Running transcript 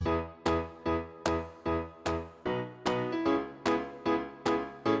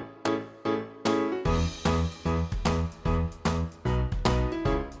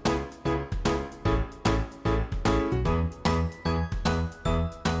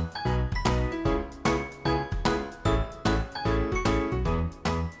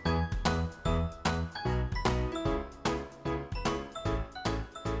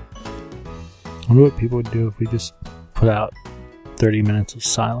wonder what people would do if we just put out 30 minutes of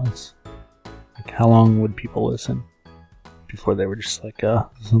silence. Like, how long would people listen before they were just like,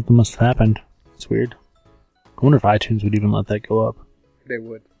 something must have happened. It's weird. I wonder if iTunes would even let that go up. They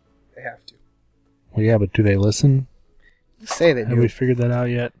would. They have to. Well, yeah, but do they listen? You say they do. Have we figured that out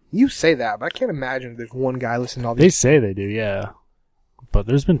yet? You say that, but I can't imagine there's one guy listening to all They these. say they do, yeah. But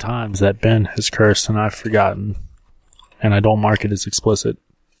there's been times that Ben has cursed and I've forgotten. And I don't mark it as explicit.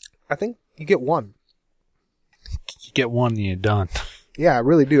 I think you get one. You get one and you're done. Yeah, I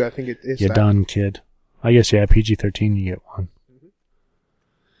really do. I think it's You're that. done, kid. I guess, yeah, PG-13, you get one.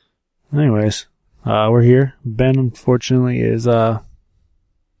 Anyways, we're here. Ben, unfortunately, is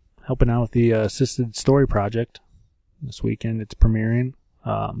helping out with the Assisted Story Project. This weekend it's premiering.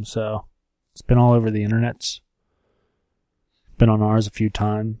 So it's been all over the internets. Been on ours a few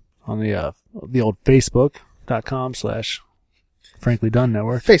times on the old Facebook.com/Frankly Done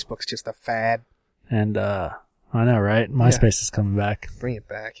Network. Facebook's just a fad. And I know, right? MySpace is coming back. Bring it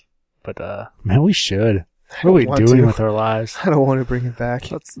back. But man, we should. What are we doing with our lives? I don't want to bring it back.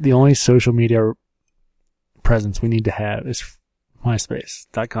 That's the only social media presence we need to have is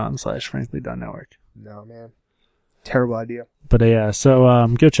MySpace.com/Frankly Done Network. No, man. Terrible idea. But yeah, so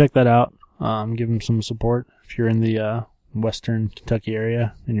go check that out. Give them some support. If you're in the Western Kentucky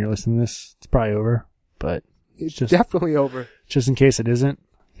area and you're listening to this, it's probably over. But It's just definitely over. Just in case it isn't,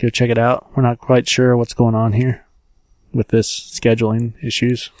 go check it out. We're not quite sure what's going on here with this scheduling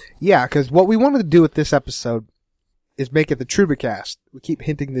issues. Yeah, because what we wanted to do with this episode is make it the Trubacast. We keep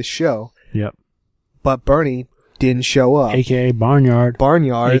hinting this show. Yep. But Bernie didn't show up. AKA Barnyard.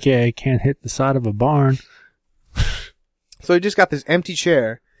 Barnyard. AKA can't hit the side of a barn. So he just got this empty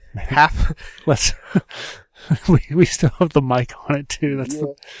chair. Half. Let's. we still have the mic on it too. That's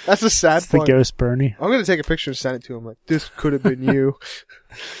That's the sad that's the part. ghost Bernie. I'm going to take a picture and send it to him. Like, this could have been you.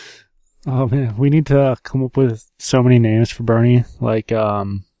 Oh man, we need to come up with so many names for Bernie. Like,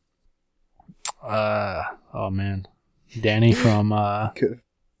 oh man, Danny from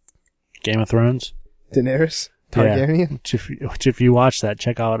Game of Thrones. Daenerys? Targaryen? Yeah. Which if you watch that,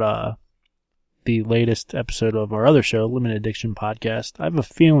 check out the latest episode of our other show, Limited Addiction Podcast. I have a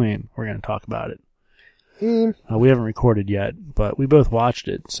feeling we're going to talk about it. We haven't recorded yet, but we both watched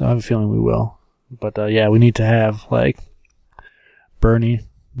it, so I have a feeling we will. But yeah, we need to have like Bernie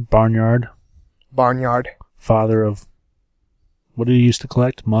Barnyard, father of what did he used to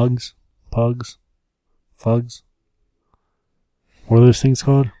collect? Mugs, pugs, fugs. What are those things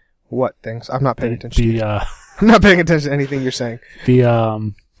called? What things? I'm not paying attention. I'm not paying attention to anything you're saying.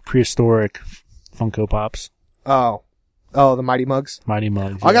 The prehistoric Funko Pops. Oh, the Mighty Mugs. Mighty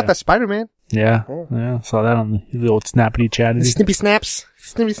Mugs. Oh, I got that Spider-Man. Yeah, yeah. Saw that on the old Snappity Chattity. Snippy Snaps.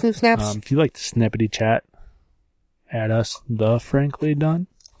 Snippy Snip Snaps. If you like to Snippity Chat, add us the Frankly Done.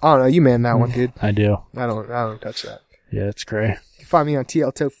 Oh no, you man that one, dude. I do. I don't touch that. Yeah, it's great. You can find me on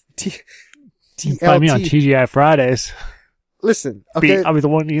TLT. You can find me on TGI Fridays. Listen, okay. I'll be the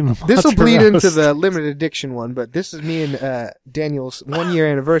one eating the This will monster bleed roast. into the Limited Addiction one, but this is me and Daniel's 1 year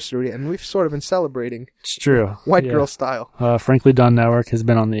anniversary, and we've sort of been celebrating. It's true. White girl style. Frankly Done Network has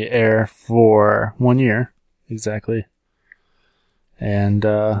been on the air for 1 year, exactly. And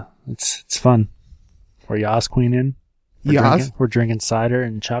it's fun. We're Yas Queening. We're drinking cider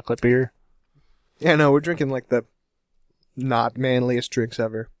and chocolate beer. Yeah, no, we're drinking like the not manliest drinks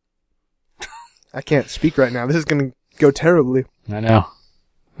ever. I can't speak right now. This is going to go terribly. I know.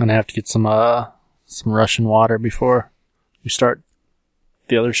 I'm going to have to get some Russian water before we start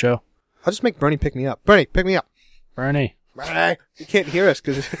the other show. I'll just make Bernie pick me up. Bernie, pick me up. Bernie. You can't hear us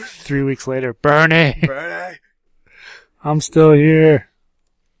because 3 weeks later. Bernie. Bernie. I'm still here.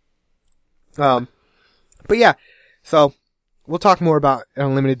 But yeah, so we'll talk more about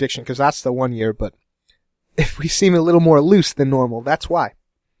Unlimited Addiction because that's the 1 year, but if we seem a little more loose than normal, that's why.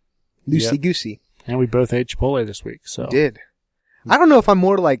 Loosey-goosey. And we both ate Chipotle this week, so. We did. I don't know if I'm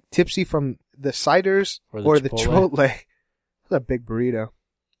more like tipsy from the ciders or the Chipotle. That's a big burrito.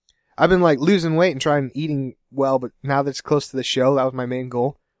 I've been like losing weight and trying eating well, but now that it's close to the show, that was my main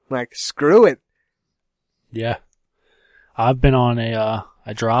goal. I'm like, screw it. Yeah. I've been on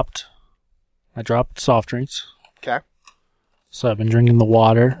I dropped soft drinks. Okay. So I've been drinking the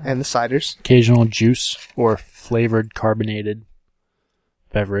water. And the ciders. Occasional juice or flavored carbonated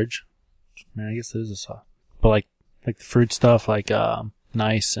beverage. Man, I guess it is a soft. But like the fruit stuff, like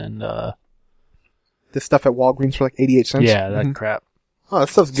Nice and the stuff at Walgreens for like 88 cents. Yeah, that crap. Oh, that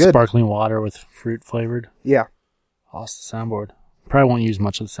stuff's good. Sparkling water with fruit flavored. Yeah. Lost the soundboard. Probably won't use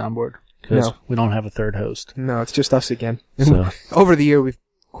much of the soundboard because we don't have a third host. No, it's just us again. So. Over the year, we've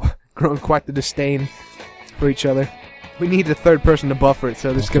grown quite the disdain for each other. We need a third person to buffer it,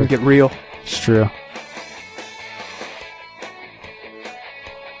 so this is going to get real. It's true.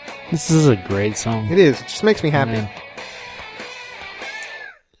 This is a great song. It is. It just makes me happy. Man.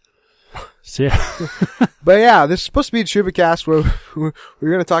 So, yeah. But yeah, this is supposed to be a TrubaCast where we're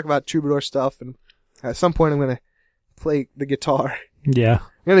going to talk about Troubadour stuff, and at some point I'm going to play the guitar. Yeah.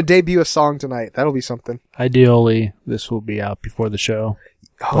 I'm going to debut a song tonight. That'll be something. Ideally, this will be out before the show.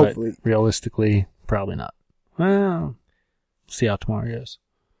 Hopefully. But realistically, probably not. Well, see how tomorrow goes.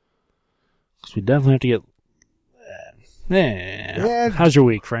 Because we definitely have to get... Yeah. How's your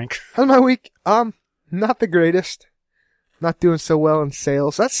week, Frank? How's my week? Not the greatest. Not doing so well in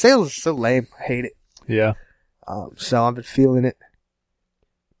sales. That sales is so lame. I hate it. Yeah. So I've been feeling it.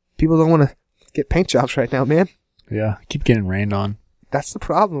 People don't want to get paint jobs right now, man. Yeah. Keep getting rained on. That's the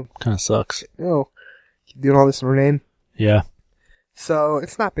problem. Kind of sucks. Keep doing all this in rain. Yeah. So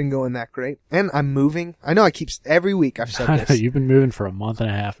it's not been going that great. And I'm moving. I know every week I've said this. You've been moving for a month and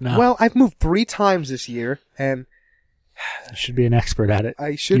a half now. Well, I've moved 3 times this year, and you should be an expert at it.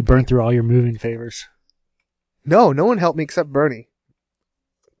 I should. You burned through all your moving favors. No one helped me except Bernie.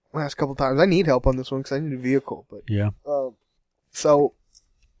 Last couple times. I need help on this one because I need a vehicle. But yeah. So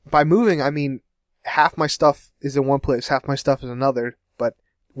by moving, I mean half my stuff is in one place, half my stuff is another. But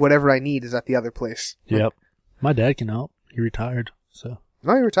whatever I need is at the other place. Yep. My dad can help. He retired. So.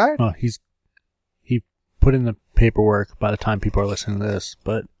 No, he retired? Oh, he put in the paperwork by the time people are listening to this.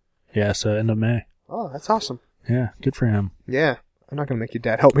 But yeah, so end of May. Oh, that's awesome. Yeah, good for him. Yeah. I'm not going to make your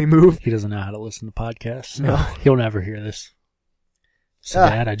dad help me move. He doesn't know how to listen to podcasts. So no. He'll never hear this. So,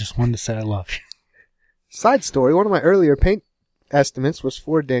 Dad, I just wanted to say I love you. Side story, one of my earlier paint estimates was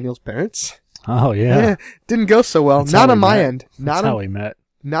for Daniel's parents. Oh, yeah. Didn't go so well. That's not on my end. That's how we met.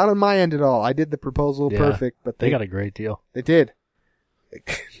 Not on my end at all. I did the proposal perfect, but they got a great deal. They did.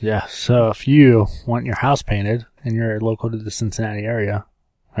 Yeah, so if you want your house painted and you're local to the Cincinnati area,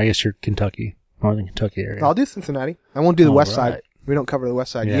 I guess you're Northern Kentucky area. I'll do Cincinnati. I won't do the west side. We don't cover the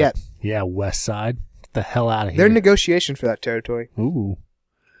west side yet. Yeah, west side. Get the hell out of here. They're in negotiation for that territory. Ooh.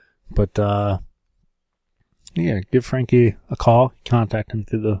 But, yeah, give Frankie a call. Contact him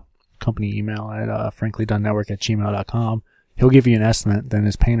through the company email at franklydunnetwork@gmail.com. He'll give you an estimate, then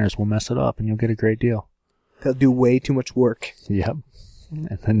his painters will mess it up, and you'll get a great deal. They'll do way too much work. Yep.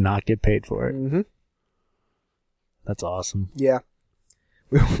 And then not get paid for it. Mm-hmm. That's awesome. Yeah.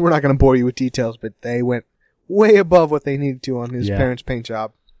 We're not going to bore you with details, but they went way above what they needed to on his parents' paint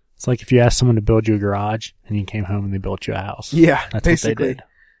job. It's like if you asked someone to build you a garage and you came home and they built you a house. Yeah, that's basically. What they did.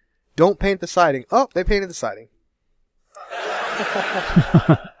 Don't paint the siding. Oh, they painted the siding.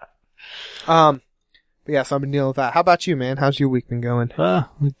 But yeah, so I've been dealing with that. How about you, man? How's your week been going?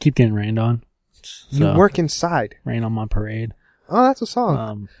 We keep getting rained on. So, you work inside. Rain on my parade. Oh, that's a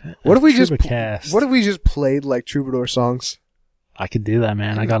song. What if we just played like Troubadour songs? I could do that,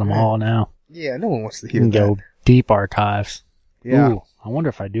 man. I got them all now. Yeah, no one wants to hear that. Go deep archives. Yeah. Ooh, I wonder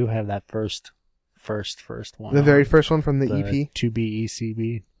if I do have that first one. The very first one from the EP?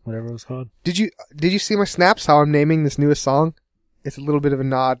 2BECB, whatever it was called. Did you see my snaps, how I'm naming this newest song? It's a little bit of a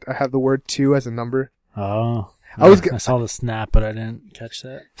nod. I have the word 2 as a number. Oh. I saw the snap, but I didn't catch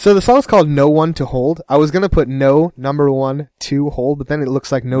that. So the song's called No One to Hold. I was going to put no, number 1, 2, hold, but then it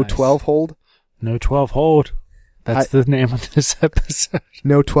looks like no 12 hold. No 12 hold. That's the name of this episode.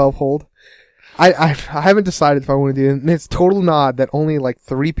 No 12 hold. I haven't decided if I want to do it. And it's total nod that only like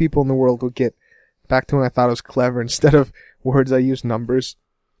 3 people in the world would get back to when I thought it was clever. Instead of words, I use numbers.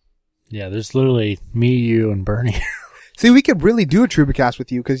 Yeah, there's literally me, you, and Bernie. See, we could really do a TrubaCast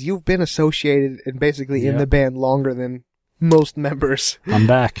with you because you've been associated and basically in the band longer than most members. I'm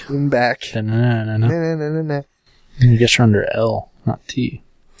back. I'm back. I guess you're under L, not T.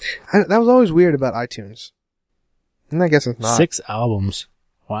 That was always weird about iTunes. And I guess it's not. 6 albums.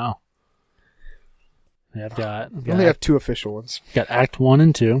 Wow. Yeah, I only have 2 official ones. Got Act 1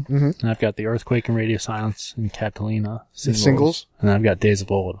 and 2. Mm-hmm. And I've got The Earthquake and Radio Silence and Catalina singles. And I've got Days of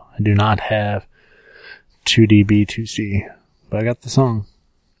Old. I do not have 2DB, 2C. But I got the song.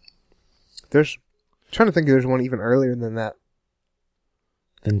 I'm trying to think if there's one even earlier than that.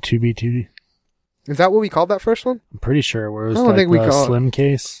 Than 2B, 2D. Is that what we called that first one? I'm pretty sure. Where it was like the slim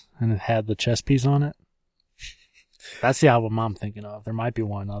case and it had the chess piece on it. That's the album I'm thinking of. There might be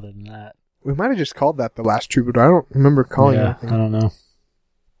one other than that. We might have just called that The Last Troubadour. I don't remember calling it anything. I don't know.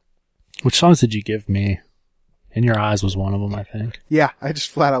 Which songs did you give me? In Your Eyes was one of them, I think. Yeah, I just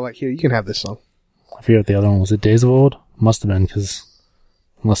flat out here, you can have this song. I forget what the other one was. It Days of Old? Must have been,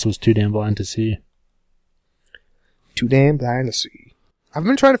 unless it was Too Damn Blind to See. Too Damn Blind to See. I've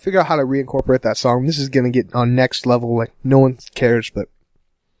been trying to figure out how to reincorporate that song. This is going to get on next level, like no one cares, but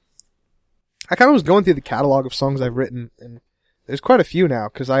I kind of was going through the catalog of songs I've written, and There's quite a few now,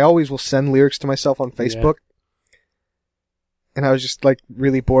 because I always will send lyrics to myself on Facebook. Yeah. And I was just, like,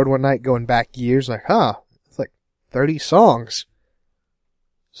 really bored one night going back years, like, it's like 30 songs.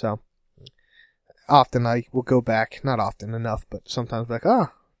 So, often I will go back, not often enough, but sometimes like, I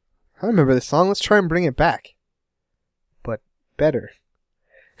remember this song, let's try and bring it back. But better.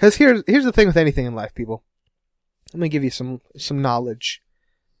 Because here's the thing with anything in life, people. Let me give you some knowledge.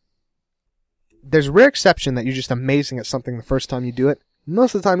 There's a rare exception that you're just amazing at something the first time you do it.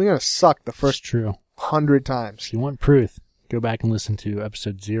 Most of the time, you're going to suck the first 100 times. If you want proof, go back and listen to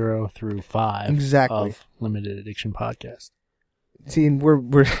episode 0 through 5 of Limited Addiction Podcast. See,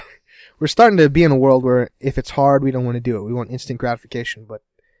 we're starting to be in a world where if it's hard, we don't want to do it. We want instant gratification. But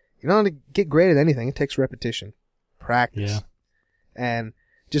you know, to get great at anything, it takes repetition, practice. Yeah. And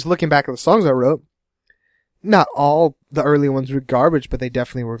just looking back at the songs I wrote, not all the early ones were garbage, but they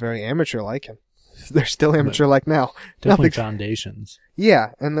definitely were very amateur-like. And they're still amateur-like now. Definitely foundations.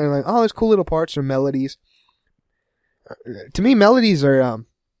 Yeah, and they're like, there's cool little parts or melodies. To me, melodies are,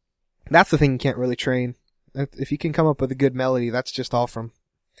 that's the thing you can't really train. If you can come up with a good melody, that's just all from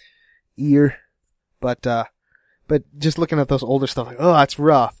ear. But just looking at those older stuff, like, that's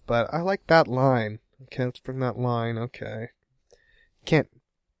rough, but I like that line. Okay, let's bring that line. Okay. Can't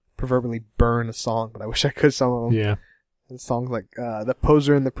proverbially burn a song, but I wish I could some of them. Yeah. And songs like, The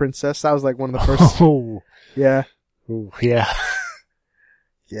Poser and the Princess, that was like one of the first. Oh. Yeah. Ooh, yeah.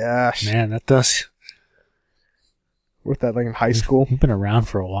 Gosh. Man, that does. With that, like in high school. You've been around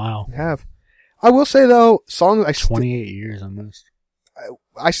for a while. I have. I will say though, songs 28 years on this.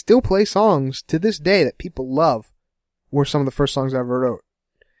 I still play songs to this day that people love. Were some of the first songs I ever wrote.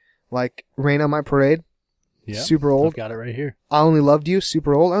 Like Rain on My Parade. Yeah. Super old. I've got it right here. I Only Loved You.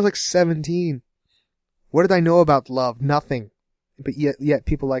 Super old. I was like 17. What did I know about love? Nothing. But yet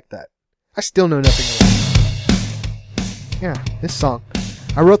people like that. I still know nothing about it. Yeah, this song.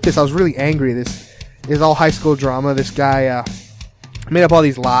 I wrote this. I was really angry. This is all high school drama. This guy made up all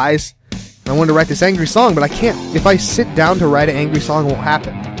these lies. I wanted to write this angry song, but I can't. If I sit down to write an angry song, it won't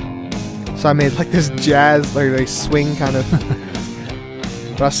happen. So I made like this jazz, like swing kind of.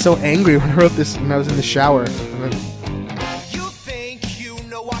 But I was so angry when I wrote this when I was in the shower. And then, you think you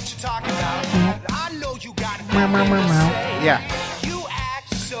know what you're talking about. I know you got it. Yeah. You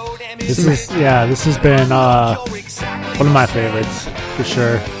act so damn this has been one of my favorites for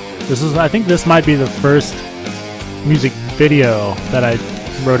sure. I think this might be the first music video that I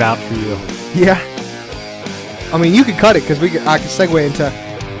wrote out for you. Yeah. I mean, you could cut it because I could segue into,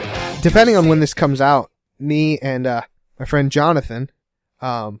 depending on when this comes out, me and my friend Jonathan,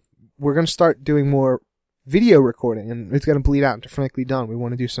 we're going to start doing more video recording, and it's going to bleed out into Frankly Done. We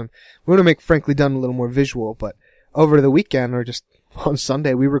want to make Frankly Done a little more visual, but over the weekend or just on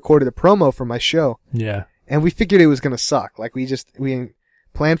Sunday, we recorded a promo for my show. Yeah. And we figured it was going to suck. Like we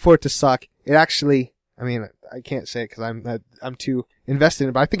planned for it to suck. It actually, I mean, I can't say it because I'm too invested in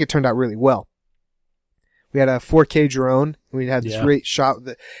it, but I think it turned out really well. We had a 4K drone. We had this great shot.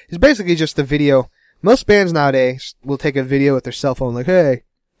 It's basically just the video. Most bands nowadays will take a video with their cell phone, like, "Hey,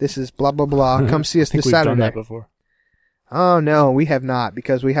 this is blah blah blah. Come see us this Saturday." We've done that before. Oh no, we have not,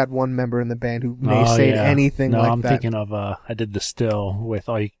 because we had one member in the band who naysayed anything like that. No, I'm thinking of I did the still with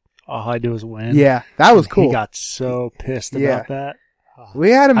all I do is win. Yeah, that was cool. He got so pissed about that.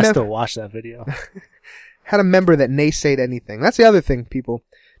 We had I still watch that video. Had a member that naysayed anything. That's the other thing, people.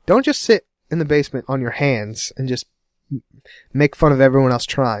 Don't just sit in the basement on your hands and just make fun of everyone else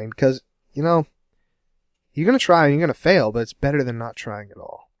trying, because, you know, you're going to try and you're going to fail, but it's better than not trying at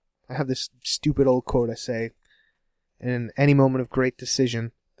all. I have this stupid old quote I say, in any moment of great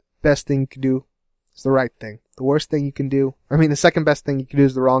decision, the best thing you can do is the right thing. The worst thing you can do, the second best thing you can do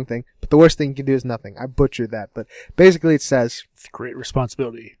is the wrong thing, but the worst thing you can do is nothing. I butchered that, but basically it says, with great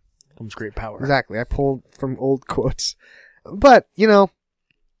responsibility comes great power. Exactly. I pulled from old quotes. But, you know,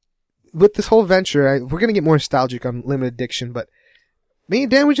 with this whole venture, we're going to get more nostalgic on Limited Addiction, but me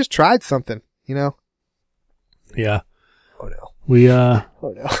and Dan, we just tried something, you know? Yeah. Oh no.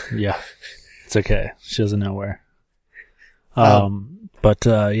 Oh no. Yeah. It's okay. She doesn't know where. Yeah.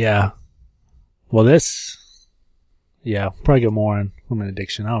 Well, probably get more on Limited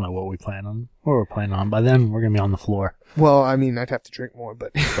Addiction. I don't know what we're planning on. By then, we're going to be on the floor. Well, I mean, I'd have to drink more,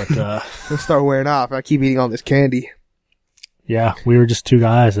 but it'll start wearing off. I keep eating all this candy. Yeah, we were just two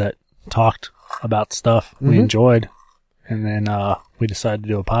guys that talked about stuff we enjoyed, and then we decided to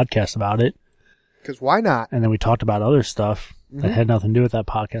do a podcast about it. Because why not? And then we talked about other stuff that had nothing to do with that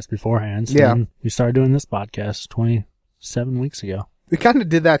podcast beforehand. So then we started doing this podcast 27 weeks ago. We kind of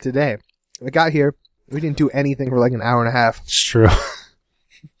did that today. We got here. We didn't do anything for like an hour and a half. It's true.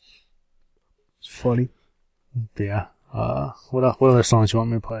 It's funny. Yeah. What other songs you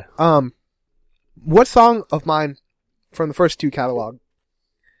want me to play? What song of mine from the first 2 catalog?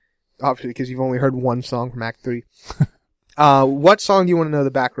 Obviously, because you've only heard one song from Act 3. What song do you want to know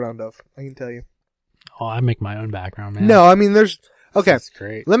the background of? I can tell you. Oh, I make my own background, man. No, I mean, there's... Okay. That's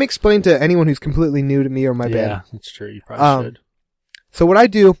great. Let me explain to anyone who's completely new to me or my band. Yeah, that's true. You probably should. So what I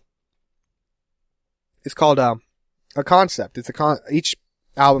do is called a concept. It's each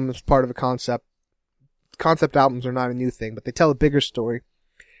album is part of a concept. Concept albums are not a new thing, but they tell a bigger story.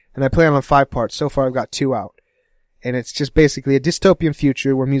 And I play them on 5 parts. So far, I've got 2 out. And it's just basically a dystopian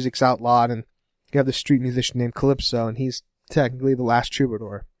future where music's outlawed, and you have this street musician named Calypso, and he's technically the last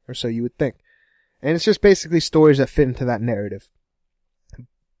troubadour, or so you would think. And it's just basically stories that fit into that narrative.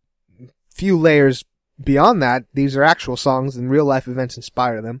 Few layers beyond that, these are actual songs and real life events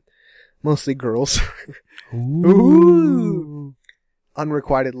inspire them. Mostly girls. Ooh.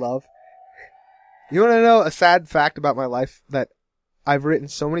 Unrequited love. You want to know a sad fact about my life? That I've written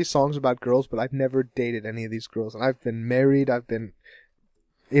so many songs about girls, but I've never dated any of these girls. And I've been married, I've been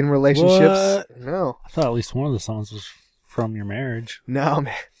in relationships. What? No. I thought at least one of the songs was from your marriage. No,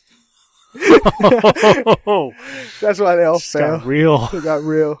 man. Oh, that's why they all fail. Got real. It got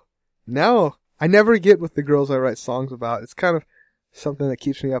real. No, I never get with the girls I write songs about. It's kind of something that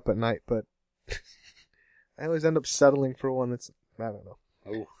keeps me up at night, but I always end up settling for one that's, I don't know.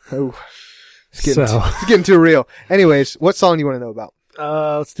 Oh. It's getting too real. Anyways, what song do you want to know about?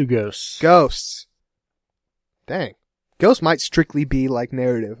 Let's do Ghosts. Ghosts. Dang. Ghosts might strictly be like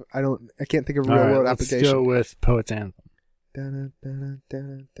narrative. I can't think of a real world application. Let's go with Poet's Anthem.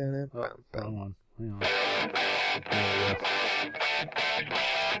 Wrong one.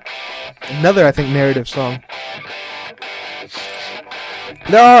 Another, I think, narrative song.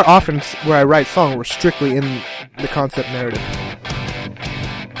 There are often where I write songs where strictly in the concept narrative.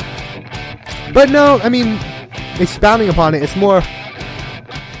 But no, I mean, expounding upon it, it's more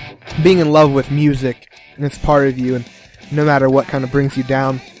being in love with music, and it's part of you, and no matter what kind of brings you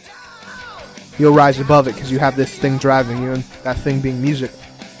down, you'll rise above it because you have this thing driving you, and that thing being music.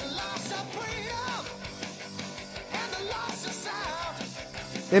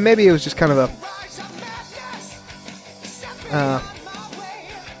 And maybe it was just kind of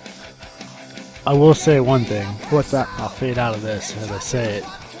I will say one thing. What's that? I'll fade out of this as I say it.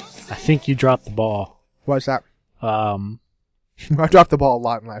 I think you dropped the ball. What's that? I dropped the ball a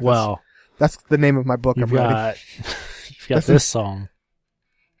lot in life. Well, that's the name of my book. You've got this song.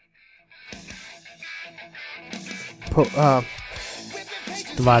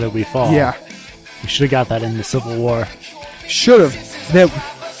 Divided We Fall. Yeah. We should have got that in the Civil War. Should have.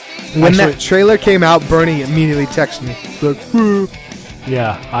 When that trailer came out, Bernie immediately texted me. Like,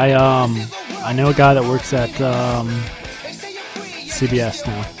 yeah, I know a guy that works at CBS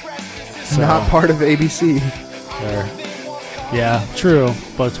now. So, not part of ABC. Yeah, true,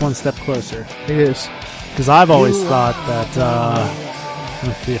 but it's one step closer. It is. Because I've always thought that,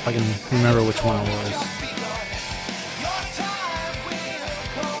 let's see if I can remember which one it was.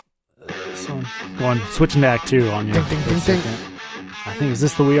 So, switching to Act 2 on you. Ding, ding, ding, ding. I think, is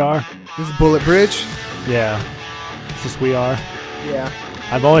this the We Are? This is Bullet Bridge? Yeah. Is this We Are? Yeah.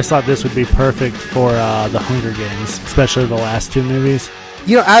 I've always thought this would be perfect for the Hunger Games, especially the last 2 movies.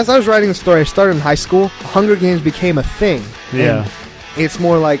 You know, as I was writing the story, I started in high school. Hunger Games became a thing. Yeah. It's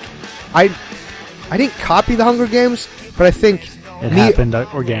more like, I didn't copy the Hunger Games, but I think it happened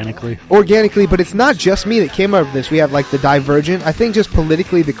organically. Organically, but it's not just me that came up with this. We have like the Divergent. I think just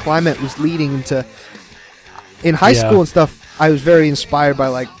politically the climate was leading into... In high school and stuff, I was very inspired by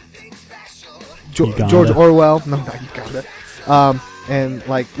like George Orwell. No, not Uganda. And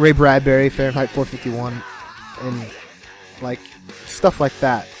like Ray Bradbury, Fahrenheit 451, and like stuff like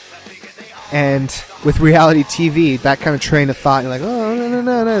that. And with reality TV, that kind of train of thought, you're like, oh, no. And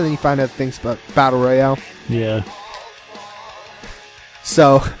then you find out things about Battle Royale. Yeah.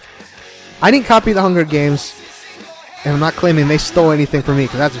 So, I didn't copy the Hunger Games, and I'm not claiming they stole anything from me,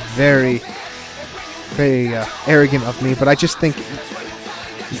 because that's very, very arrogant of me, but I just think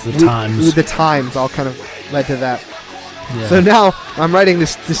the times all kind of led to that. Yeah. So now, I'm writing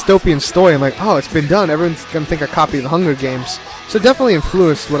this dystopian story, I'm like, oh, it's been done, everyone's going to think I copied the Hunger Games. So definitely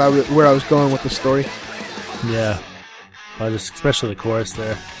influenced where I was going with the story. Yeah. Well, especially the chorus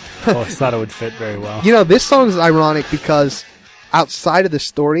there. I always thought it would fit very well. You know, this song is ironic because outside of the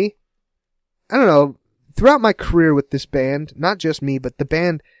story, I don't know, throughout my career with this band, not just me, but the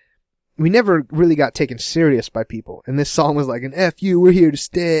band, we never really got taken serious by people. And this song was like an F you, we're here to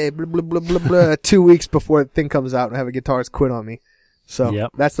stay, blah, blah, blah, blah, blah, 2 weeks before the thing comes out and I have a guitarist quit on me. So,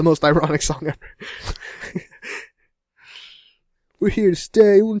 That's the most ironic song ever. We're here to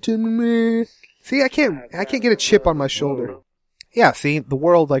stay, won't tell me. See, I can't get a chip on my shoulder. Yeah, see, the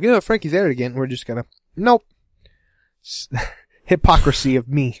world, like, oh, Frankie's at it again. We're just gonna, nope. Hypocrisy of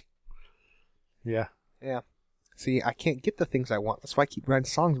me. Yeah. Yeah. See, I can't get the things I want. That's why I keep writing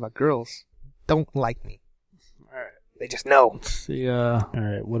songs about girls. Don't like me. Alright. They just know. Let's see,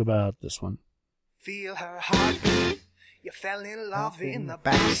 alright, what about this one? Feel her heartbeat. You fell in love in the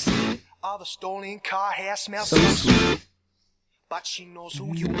backseat of the stolen car. Hair smells so sweet. But she knows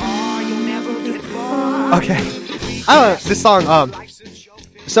who you are. You'll never get far. Okay. This song,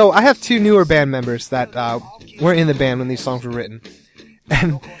 so I have two newer band members that, were in the band when these songs were written.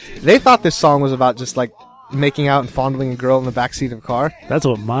 And they thought this song was about just, like, making out and fondling a girl in the backseat of a car. That's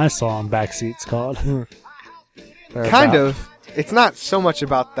what my song Backseat's called. Kind of. It's not so much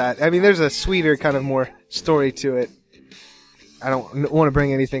about that. I mean, there's a sweeter, kind of more story to it. I don't want to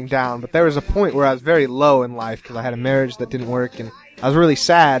bring anything down, but there was a point where I was very low in life because I had a marriage that didn't work, and I was really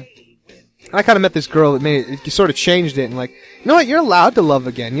sad. And I kind of met this girl that made it sort of changed it, and like, you know what? You're allowed to love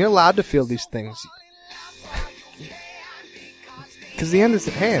again. You're allowed to feel these things. Because the end is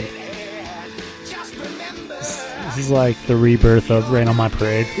at hand. This is like the rebirth of Rain on My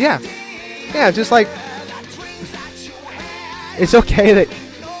Parade. Yeah. Yeah, just like, it's okay that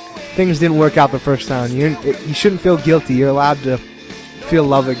things didn't work out the first time. You shouldn't feel guilty. You're allowed to feel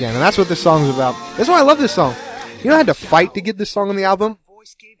love again. And that's what this song's about. That's why I love this song. You know, I had to fight to get this song on the album.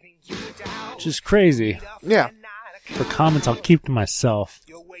 Which is crazy. Yeah. For comments, I'll keep to myself.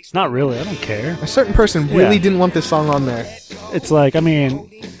 Not really. I don't care. A certain person really didn't want this song on there. It's like, I mean,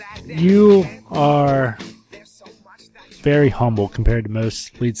 you are very humble compared to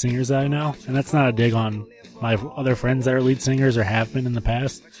most lead singers that I know. And that's not a dig on my other friends that are lead singers or have been in the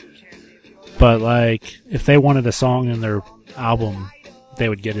past. But, like, if they wanted a song in their album, they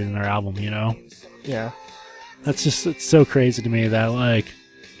would get it in their album, you know? Yeah. That's just, it's so crazy to me that, like,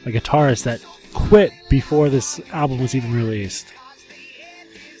 a guitarist that quit before this album was even released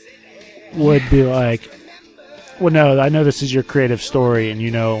would be like, well, no, I know this is your creative story and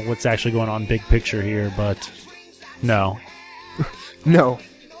you know what's actually going on big picture here, but no. No.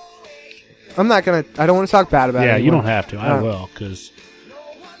 I don't want to talk bad about it. Yeah, you don't have to. I will, because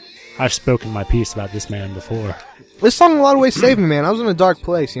I've spoken my piece about this man before. This song in a lot of ways saved me, man. I was in a dark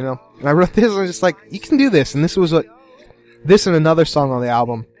place, you know? And I wrote this and I was just like, you can do this. And this and another song on the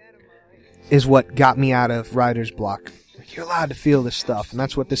album is what got me out of writer's block. You're allowed to feel this stuff. And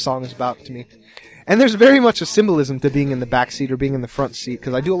that's what this song is about to me. And there's very much a symbolism to being in the back seat or being in the front seat,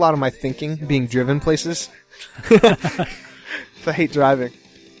 because I do a lot of my thinking being driven places. I hate driving.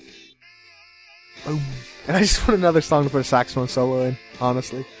 Boom. And I just want another song to put a saxophone solo in,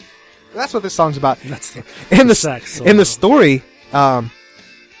 honestly. That's what this song's about. That's in the story,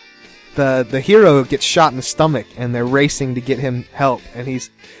 the hero gets shot in the stomach, and they're racing to get him help, and he's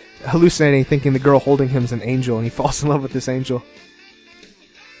hallucinating, thinking the girl holding him is an angel, and he falls in love with this angel.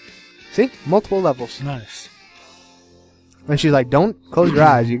 See? Multiple levels. Nice. And she's like, don't close your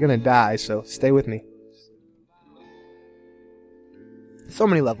eyes, you're gonna die, so stay with me. So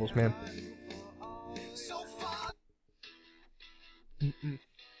many levels, man.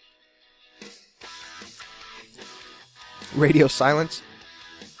 Radio Silence.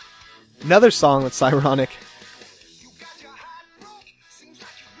 Another song that's ironic.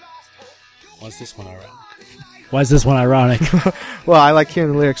 Why is this one ironic? Why is this one ironic? Well, I like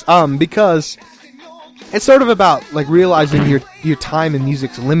hearing the lyrics. Because it's sort of about like realizing your time in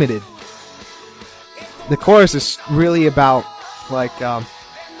music's limited. The chorus is really about like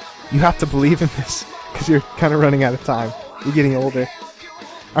you have to believe in this because you're kind of running out of time. You're getting older.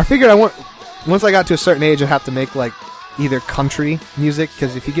 I figured once I got to a certain age, I'd have to make like either country music,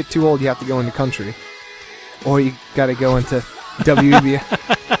 because if you get too old, you have to go into country, or you got to go into WEBM.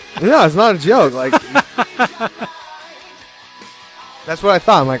 No, it's not a joke. Like, that's what I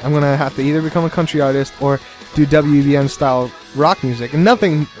thought. I'm like, I'm gonna have to either become a country artist or do WEBM style rock music. And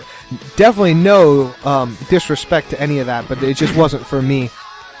definitely no disrespect to any of that, but it just wasn't for me.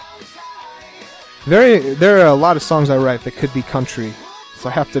 There are a lot of songs I write that could be country, so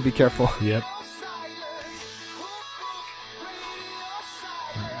I have to be careful. Yep.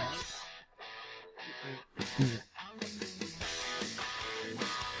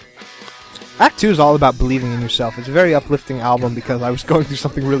 Act 2 is all about believing in yourself. It's a very uplifting album because I was going through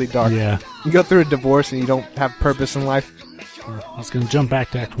something really dark. Yeah. You go through a divorce and you don't have purpose in life. I was going to jump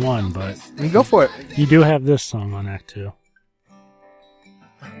back to Act 1, but... You go for it. You do have this song on Act 2.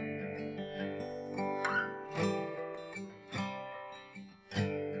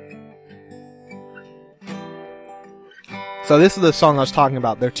 So this is the song I was talking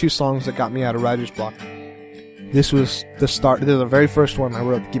about. There are two songs that got me out of writer's block. This was the start. This is the very first one I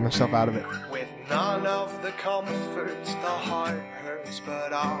wrote to get myself out of it. With none of the comforts the heart hurts,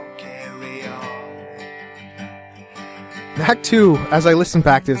 but I'll carry on. Act 2, as I listen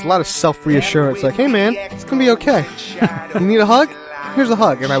back, there's a lot of self-reassurance. Like, hey man, it's gonna be okay. You need a hug? Here's a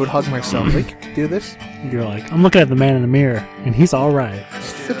hug. And I would hug myself. Like, do this. You're like, I'm looking at the man in the mirror, and he's all right.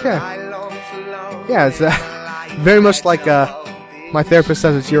 It's okay. Yeah, it's very much like my therapist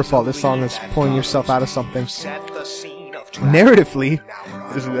says it's your fault. This song is pulling yourself out of something. Narratively,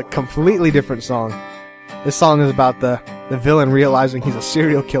 this is a completely different song. This song is about the villain realizing he's a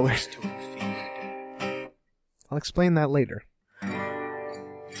serial killer. I'll explain that later.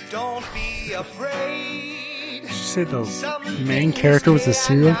 Don't be afraid. Did you say the main character was a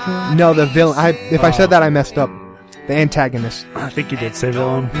serial killer? No, the villain. If I said that, I messed up. The antagonist. I think you did say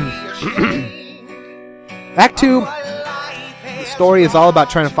villain. Act 2, the story is all about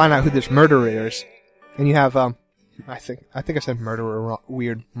trying to find out who this murderer is. And you have, I think I said murderer,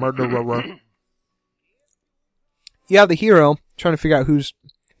 weird. Murderer. You have the hero trying to figure out who's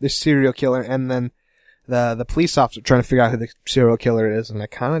this serial killer, and then the police officer trying to figure out who the serial killer is, and I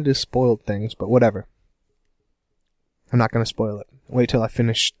kind of just spoiled things, but whatever. I'm not going to spoil it. Wait till I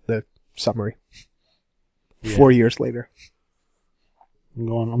finish the summary. Yeah. 4 years later. I'm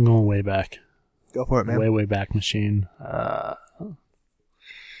going way back. Go for it, man. Way back machine. Let's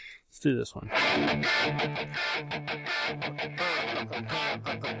do this one.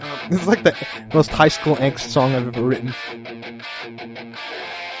 This is like the most high school angst song I've ever written.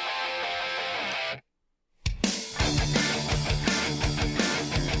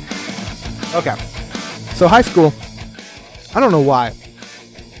 Okay. So high school, I don't know why.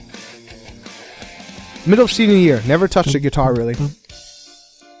 Middle of senior year, never touched a guitar really.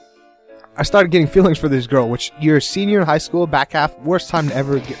 I started getting feelings for this girl, which you're a senior in high school, back half, worst time to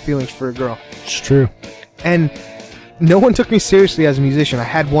ever get feelings for a girl. It's true. And no one took me seriously as a musician. I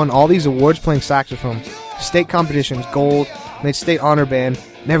had won all these awards playing saxophone. State competitions, gold, made state honor band.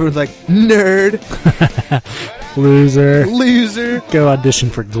 And everyone's like, nerd. Loser. Go audition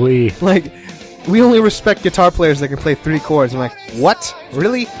for Glee. Like, we only respect guitar players that can play 3 chords. I'm like, what?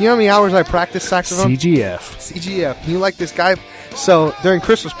 Really? You know how many hours I practiced saxophone? CGF. You like this guy? So, during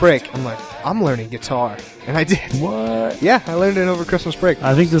Christmas break, I'm like, I'm learning guitar. And I did. What? Yeah, I learned it over Christmas break.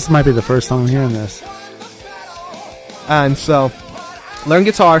 I think this might be the first time I'm hearing this. And so, learned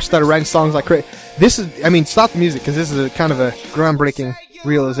guitar, started writing songs like crazy. This is, I mean, stop the music, because this is a kind of a groundbreaking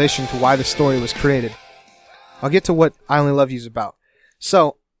realization to why the story was created. I'll get to what I Only Love You is about.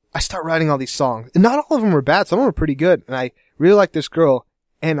 So, I start writing all these songs. And not all of them were bad. Some of them were pretty good. And I really liked this girl.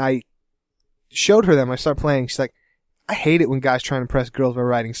 And I showed her them. I started playing. She's like, I hate it when guys try to impress girls by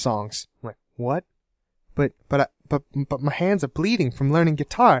writing songs. I'm like, what? But my hands are bleeding from learning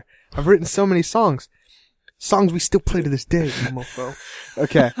guitar. I've written so many songs. Songs we still play to this day, mofo.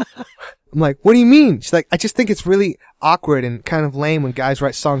 Okay. I'm like, what do you mean? She's like, I just think it's really awkward and kind of lame when guys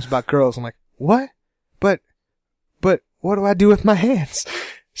write songs about girls. I'm like, what? But what do I do with my hands?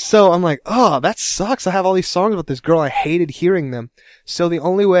 So I'm like, oh, that sucks. I have all these songs about this girl. I hated hearing them. So the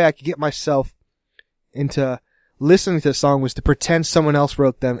only way I could get myself into listening to the song was to pretend someone else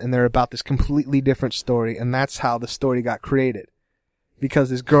wrote them and they're about this completely different story. And that's how the story got created. Because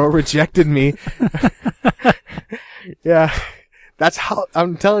this girl rejected me. Yeah. That's how,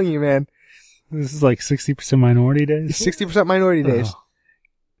 I'm telling you, man. This is like 60% Minority Days? 60% Minority Days. Oh.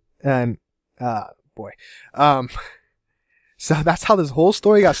 And, boy. So that's how this whole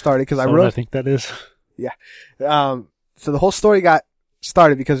story got started, because I wrote. I think that is. Yeah. So the whole story got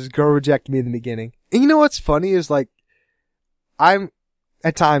started because this girl rejected me in the beginning. And you know what's funny is, like, I'm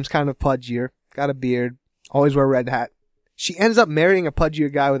at times kind of pudgier, got a beard, always wear a red hat. She ends up marrying a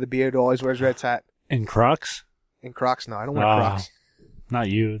pudgier guy with a beard who always wears red hat. In Crocs? In Crocs, no, I don't wear Crocs. Not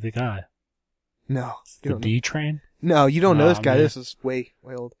you, the guy. No. The D-Train? No, you don't know this guy. Man. This is way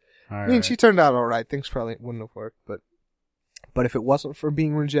old. All right. She turned out alright. Things probably wouldn't have worked, but if it wasn't for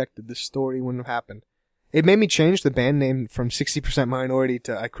being rejected, this story wouldn't have happened. It made me change the band name from 60% Minority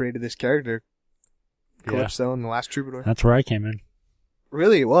to I created this character, Calypso, and the Last Troubadour. That's where I came in.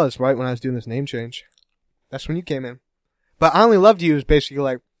 Really, it was, right when I was doing this name change. That's when you came in. But I Only Loved You is basically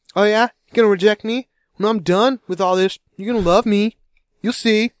like, oh yeah? You're gonna reject me? When I'm done with all this, you're gonna love me. You'll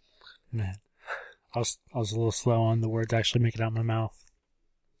see. Man, I was a little slow on the words actually making it out of my mouth.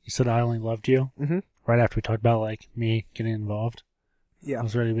 You said I Only Loved You? Mm-hmm. Right after we talked about, like, me getting involved. Yeah. I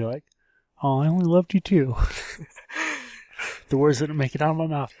was ready to be like, oh, I only loved you too. The words didn't make it out of my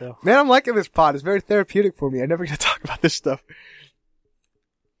mouth, though. Man, I'm liking this pod. It's very therapeutic for me. I never get to talk about this stuff.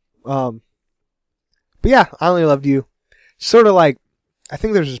 But yeah, I Only Loved You. Sort of like, I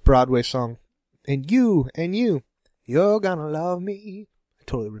think there's this Broadway song. And you, you're gonna love me. I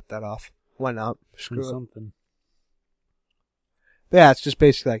totally ripped that off. Why not? Screw something. Yeah, it's just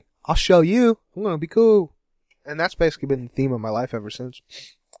basically like, I'll show you. I'm gonna be cool. And that's basically been the theme of my life ever since.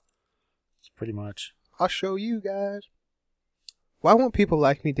 It's pretty much. I'll show you guys. Why won't people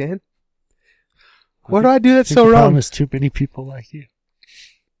like me, Dan? What do I do that's so wrong? Promise too many people like you.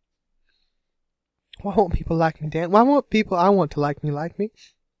 Why won't people like me, Dan? Why won't people I want to like me?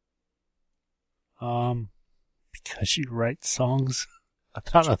 Because you write songs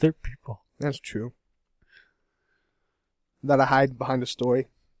about other people. That's true. That I hide behind a story.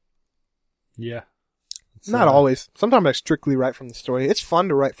 Yeah. Not always. Sometimes I strictly write from the story. It's fun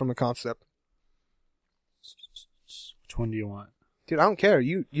to write from the concept. Which one do you want? Dude, I don't care.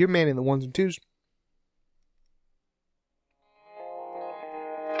 You're manning the ones and twos.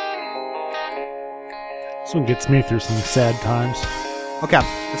 This one gets me through some sad times. Okay,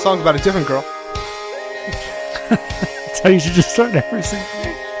 the song's about a different girl. That's how you should just start every single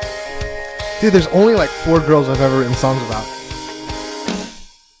thing. Dude, there's only like 4 girls I've ever written songs about.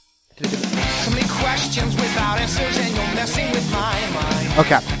 So many questions without answers and you're messing with my mind.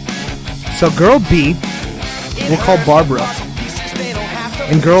 Okay. So girl B, we'll call Barbara.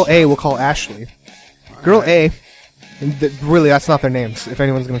 And girl A, we'll call Ashley. Girl A, really, that's not their names. If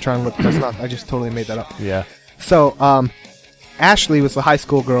anyone's going to try and look, that's not, I just totally made that up. Yeah. So, Ashley was the high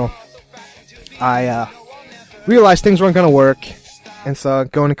school girl. I realized things weren't going to work. And so,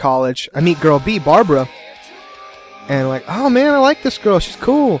 going to college, I meet girl B, Barbara. And like, oh man, I like this girl. She's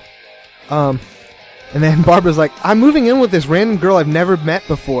cool. And then Barbara's like, I'm moving in with this random girl I've never met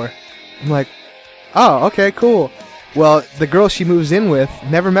before. I'm like, oh, okay, cool. Well, the girl she moves in with,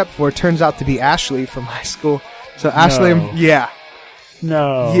 never met before, turns out to be Ashley from high school. So Ashley, yeah.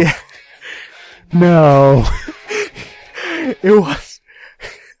 No. Yeah. No. It was.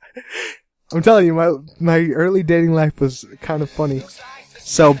 I'm telling you, my early dating life was kind of funny.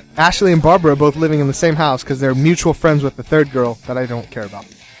 So Ashley and Barbara are both living in the same house because they're mutual friends with the third girl that I don't care about.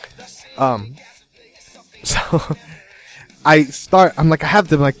 So I'm like, I have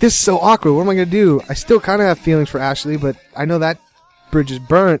to, this is so awkward. What am I going to do? I still kind of have feelings for Ashley, but I know that bridge is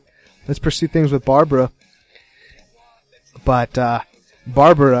burnt. Let's pursue things with Barbara. But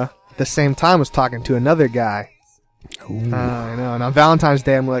Barbara, at the same time, was talking to another guy. I know. And on Valentine's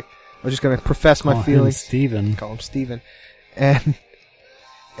Day, I'm just going to profess my feelings. Call him Steven. And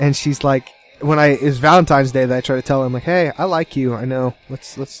she's like, it's Valentine's Day that I try to tell her, I'm like, hey, I like you. I know.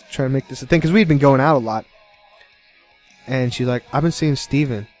 Let's try to make this a thing. Because we'd been going out a lot. And she's like, I've been seeing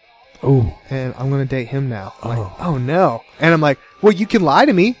Steven. Oh. And I'm going to date him now. I'm like, oh no. And I'm like, well, you can lie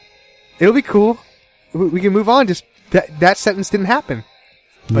to me. It'll be cool. We can move on. Just that sentence didn't happen.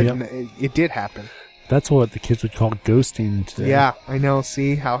 But it did happen. That's what the kids would call ghosting today. Yeah, I know.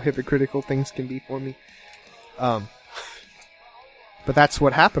 See how hypocritical things can be for me. But that's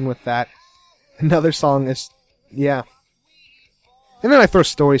what happened with that. Another song is, yeah. And then I throw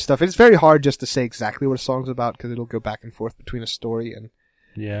story stuff. It's very hard just to say exactly what a song's about because it'll go back and forth between a story and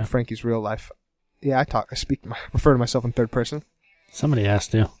Frankie's real life. Yeah, refer to myself in third person. Somebody has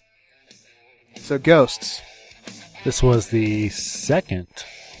to. So, Ghosts. This was the second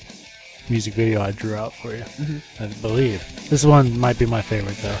music video I drew out for you, I believe. This one might be my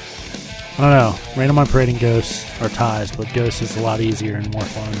favorite, though. I don't know. Random on Parade and Ghosts are ties, but Ghosts is a lot easier and more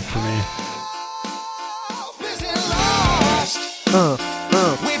fun for me.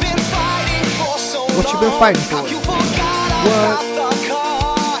 What you been fighting for? What?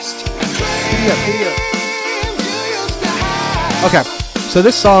 Giddy up. Okay, so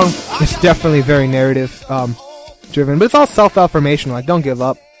this song is definitely very narrative driven, but it's all self-affirmation. Like, don't give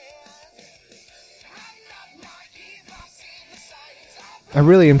up. I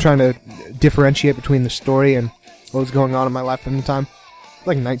really am trying to differentiate between the story and what was going on in my life at the time.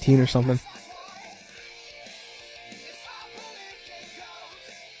 Like 19 or something.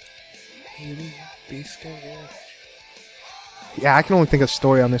 Yeah, I can only think of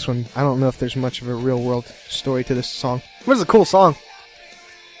story on this one. I don't know if there's much of a real world story to this song. But it's a cool song.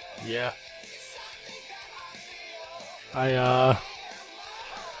 Yeah.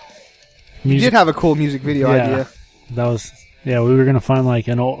 You did have a cool music video idea. That was, we were going to find like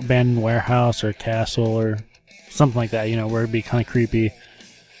an old abandoned warehouse or a castle or something like that, where it'd be kind of creepy.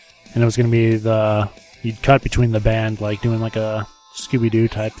 And it was going to be you'd cut between the band, like doing like a Scooby-Doo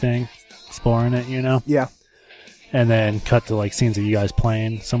type thing, exploring it, Yeah. And then cut to like scenes of you guys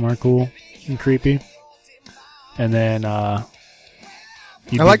playing somewhere cool and creepy. And then, I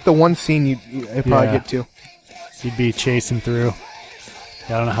like the one scene you'd probably get to. You'd be chasing through. I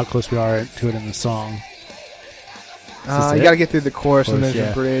don't know how close we are to it in the song. You gotta get through the chorus and there's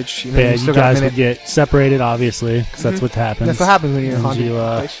a bridge. You guys would get separated, obviously, because that's what happens. That's what happens when you're in a haunted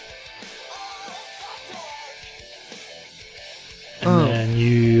place.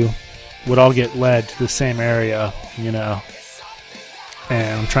 you would all get led to the same area, and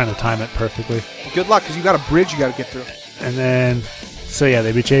I'm trying to time it perfectly. Good luck, because you got a bridge you got to get through. And then, so yeah,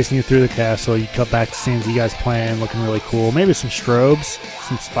 they'd be chasing you through the castle. You cut back to scenes of you guys playing, looking really cool. Maybe some strobes,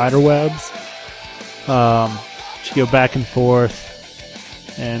 some spider webs. You go back and forth.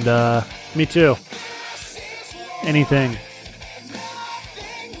 And, me too. Anything.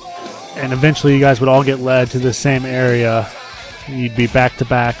 And eventually you guys would all get led to the same area. You'd be back to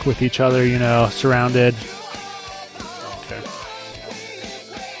back with each other, surrounded. Okay.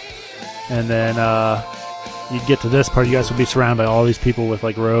 And then, you'd get to this part, you guys would be surrounded by all these people with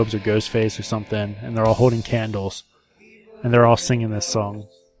like robes or ghost face or something, and they're all holding candles, and they're all singing this song.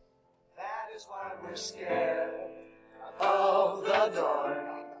 That is why we're scared of the dark.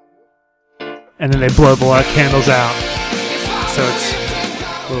 And then they blow the candles out, so it's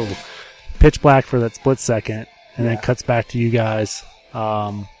pitch black for that split second, and then it cuts back to you guys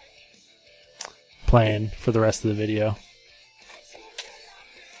playing for the rest of the video.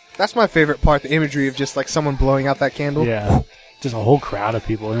 That's my favorite part, the imagery of just like someone blowing out that candle. Yeah. Just a whole crowd of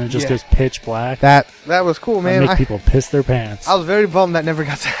people, and it just goes pitch black. That was cool, man. Make people piss their pants. I was very bummed that never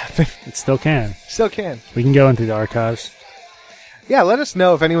got to happen. It still can. Still can. We can go into the archives. Yeah, let us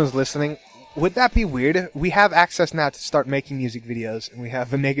know if anyone's listening. Would that be weird? We have access now to start making music videos, and we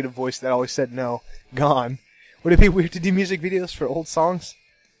have a negative voice that always said no. Gone. Would it be weird to do music videos for old songs?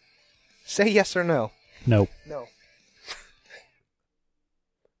 Say yes or no. No. No.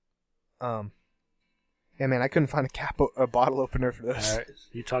 Yeah, man, I couldn't find a bottle opener for this. All right,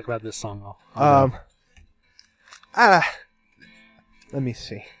 you talk about this song. Let me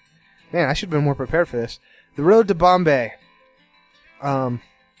see. Man, I should have been more prepared for this. The Road to Bombay.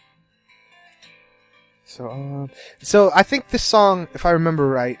 So I think this song, if I remember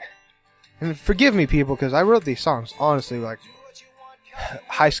right, and forgive me, people, because I wrote these songs honestly like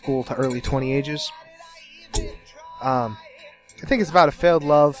high school to early 20 ages. I think it's about a failed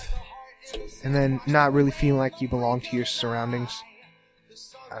love. And then not really feeling like you belong to your surroundings.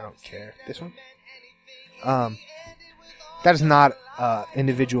 I don't care. This one? That is not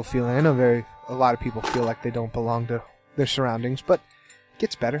individual feeling. I know a lot of people feel like they don't belong to their surroundings, but it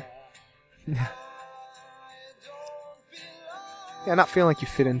gets better. Yeah, not feeling like you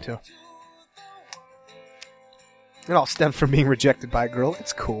fit into. It all stemmed from being rejected by a girl.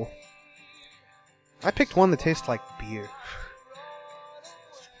 It's cool. I picked one that tastes like beer.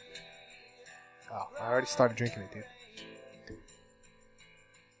 Oh, I already started drinking it, dude.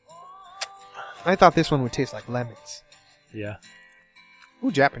 I thought this one would taste like lemons. Yeah.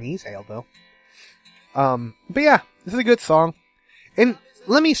 Ooh, Japanese ale, though. But yeah, this is a good song. And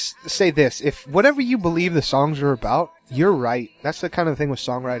let me say this. If whatever you believe the songs are about, you're right. That's the kind of thing with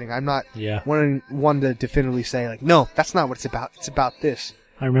songwriting. I'm not one to definitively say, like, no, that's not what it's about. It's about this.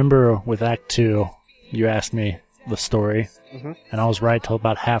 I remember with Act 2, you asked me the story, and I was right till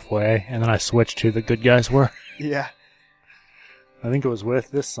about halfway, and then I switched to The Good Guys Were. Yeah. I think it was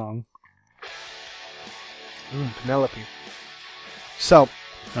with this song. Penelope. So.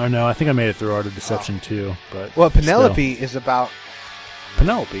 Oh, no, I think I made it through Art of Deception, too. But well, Penelope is about...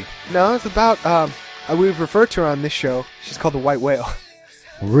 Penelope? No, it's about... we've referred to her on this show. She's called the White Whale.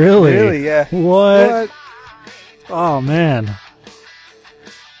 Really? Really, yeah. What? Oh, man.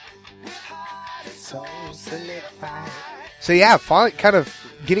 So yeah, finally kind of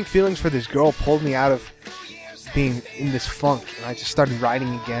getting feelings for this girl pulled me out of being in this funk, and I just started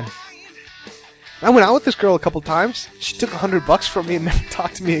writing again. I went out with this girl a couple times. She took $100 from me and never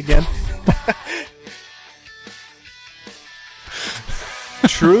talked to me again.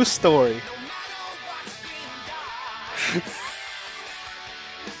 True story. You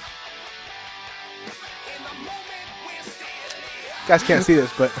guys can't see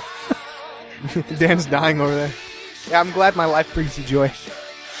this, but Dan's dying over there. Yeah, I'm glad my life brings you joy.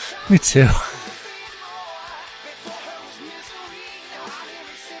 Me too.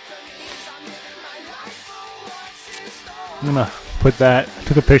 I'm gonna put that. I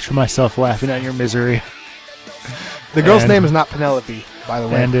took a picture of myself laughing at your misery. The girl's name is not Penelope, by the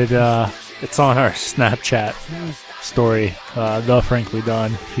way. And it's on our Snapchat story, The Frankly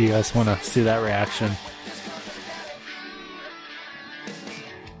Done, if you guys want to see that reaction.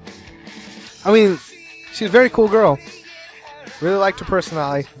 I mean, she's a very cool girl. Really liked her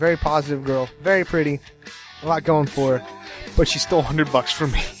personality. Very positive girl. Very pretty. A lot going for her. But she stole $100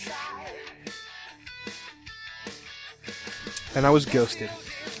 from me. And I was ghosted.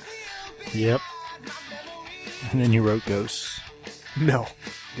 Yep. And then you wrote Ghosts. No,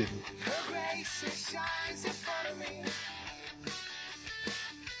 didn't.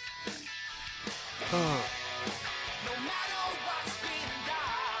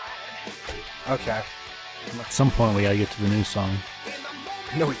 Okay. At some point, we gotta get to the new song.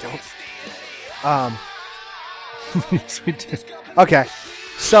 No, we don't. Yes, we do. Okay.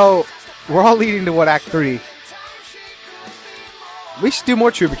 So, we're all leading to what Act 3. We should do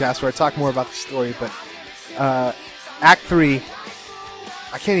more TrubaCast where I talk more about the story, but Act 3,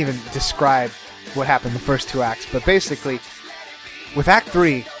 I can't even describe what happened in the first 2 acts, but basically, with Act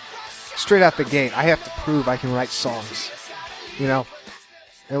 3, straight out the gate, I have to prove I can write songs. You know?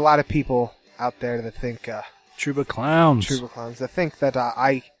 There are a lot of people out there that think... Truba Clowns. That think that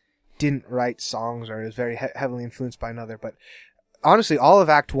I didn't write songs or is very heavily influenced by another, but honestly, all of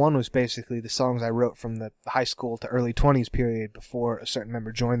Act 1 was basically the songs I wrote from the high school to early 20s period before a certain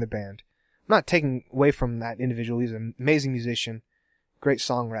member joined the band. I'm not taking away from that individual. He's an amazing musician, great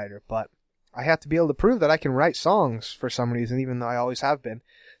songwriter, but I have to be able to prove that I can write songs for some reason, even though I always have been.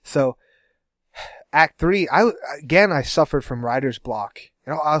 So, Act 3, I suffered from writer's block.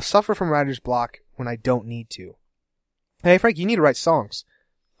 You know, I'll suffer from writer's block when I don't need to. Hey, Frank, you need to write songs.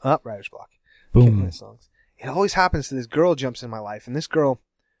 Writer's block. Boom. Can't write songs. It always happens to this girl jumps in my life, and this girl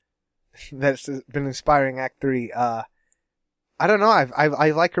that's been inspiring Act 3, I don't know,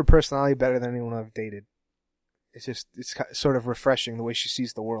 I like her personality better than anyone I've dated. It's sort of refreshing the way she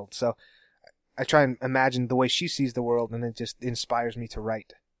sees the world. So I try and imagine the way she sees the world, and it just inspires me to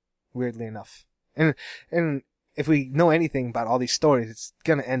write, weirdly enough. And if we know anything about all these stories, it's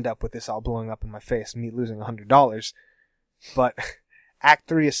gonna end up with this all blowing up in my face and me losing $100. But Act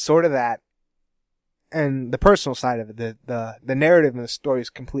 3 is sort of that. And the personal side of it, the narrative and the story is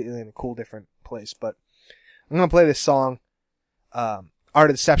completely in a cool different place. But I'm going to play this song, Art of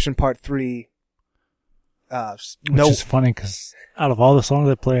Deception Part 3. Which is funny because out of all the songs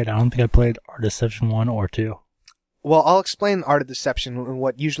I played, I don't think I played Art of Deception 1 or 2. Well, I'll explain Art of Deception and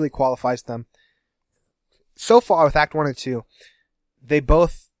what usually qualifies them. So far with Act 1 and 2, they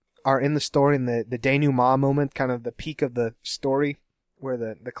both are in the story in the denouement moment, kind of the peak of the story where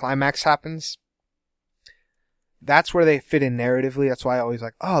the climax happens. That's where they fit in narratively. That's why I always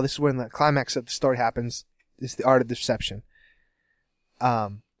like, oh, this is when the climax of the story happens. This is the Art of Deception.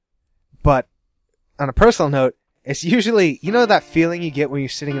 But on a personal note, it's usually, you know that feeling you get when you're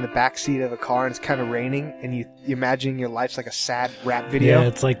sitting in the backseat of a car and it's kind of raining and you imagine your life's like a sad rap video? Yeah,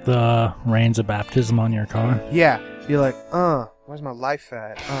 it's like the rains of baptism on your car. Yeah. You're like, where's my life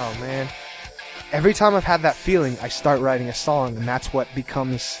at? Oh, man. Every time I've had that feeling, I start writing a song, and that's what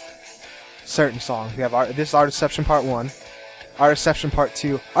becomes certain songs. We have this is Art of Deception Part 1, Art of Deception Part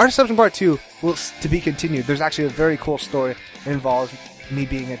 2. Art of Deception Part 2 will to be continued. There's actually a very cool story that involves me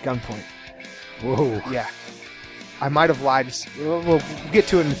being at gunpoint. Whoa. Yeah. I might have lied. We'll get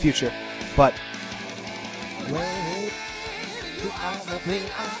to it in the future. But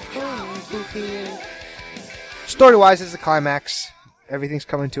story-wise, it's the climax. Everything's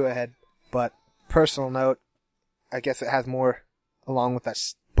coming to a head. But personal note, I guess it has more along with that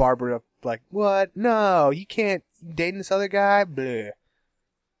Barbara, like, what? No, you can't. You dating this other guy? Bleh.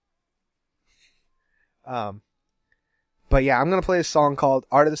 But yeah, I'm going to play a song called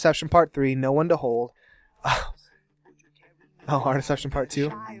Art of Deception Part 3, No One to Hold. Art of Deception Part 2.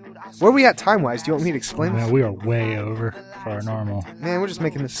 Where are we at time-wise? Do you want me to explain this? Man, we are way over for our normal. Man, we're just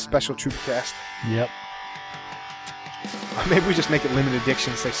making this a special TrubaCast. Yep. Maybe we just make it limited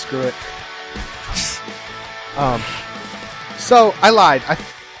edition and say screw it. So, I lied.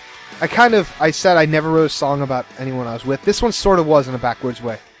 I said I never wrote a song about anyone I was with. This one sort of was in a backwards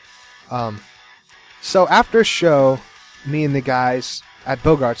way. So after a show, me and the guys at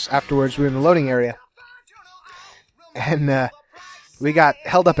Bogart's, afterwards we were in the loading area. And we got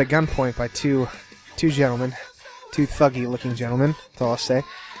held up at gunpoint by two gentlemen. Two thuggy looking gentlemen, that's all I'll say.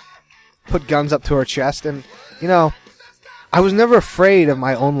 Put guns up to our chest, and, you know, I was never afraid of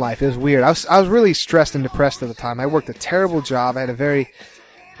my own life. It was weird. I was really stressed and depressed at the time. I worked a terrible job. I had a very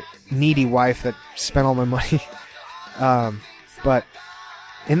needy wife that spent all my money. But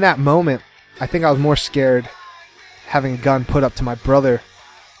in that moment, I think I was more scared having a gun put up to my brother.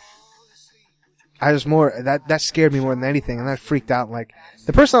 I was more, that scared me more than anything, and I freaked out. Like,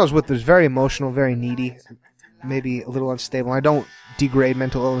 the person I was with was very emotional, very needy, maybe a little unstable. I don't degrade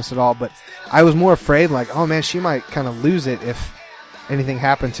mental illness at all, but I was more afraid, like, oh man, she might kind of lose it if anything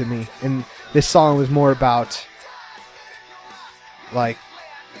happened to me. And this song was more about, like,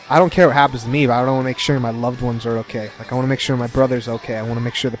 I don't care what happens to me, but I want to make sure my loved ones are okay. Like, I want to make sure my brother's okay. I want to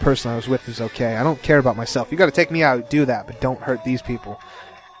make sure the person I was with is okay. I don't care about myself. You got to take me out, do that, but don't hurt these people.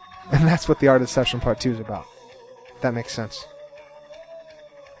 And that's what the Art of Deception Part 2 is about. If that makes sense.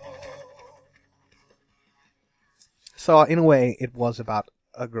 So, in a way, it was about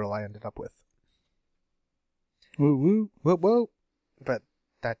a girl I ended up with. Woo woo. Whoa, whoa. But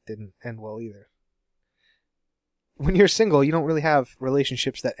that didn't end well either. When you're single, you don't really have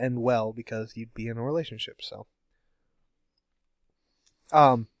relationships that end well because you'd be in a relationship, so.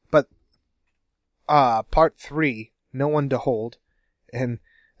 But part 3, No One to Hold, and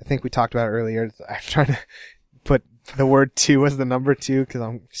I think we talked about it earlier. I'm trying to put the word 2 as the number 2 because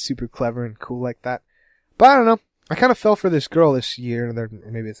I'm super clever and cool like that. But I don't know. I kind of fell for this girl this year, or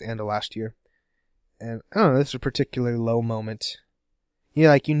maybe it's the end of last year. And I don't know, this is a particularly low moment.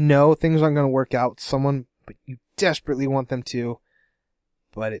 You know things aren't going to work out with someone, but you desperately want them to,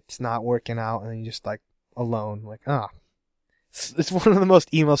 but it's not working out, and then you're just like alone, like, It's one of the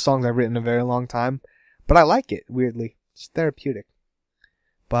most emo songs I've written in a very long time, but I like it, weirdly. It's therapeutic.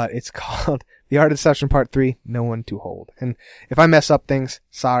 But it's called The Art of Deception Part 3, No One to Hold. And if I mess up things,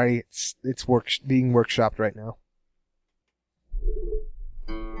 sorry, it's being workshopped right now.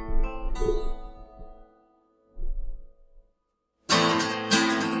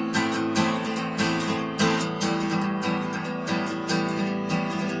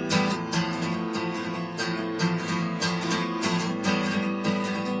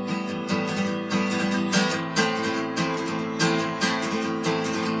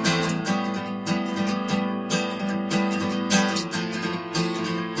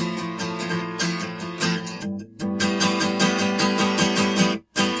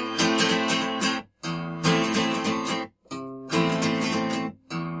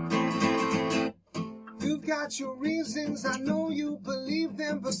 Your reasons, I know you believe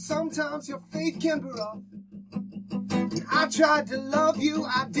them, but sometimes your faith can be rough. I tried to love you,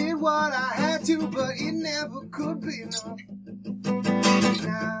 I did what I had to, but it never could be enough.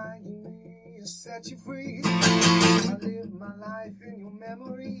 Now you need to set you free. I live my life in your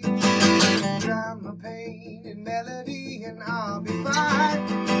memory, drown my pain in melody, and I'll be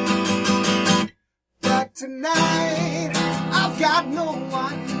fine. But tonight I've got no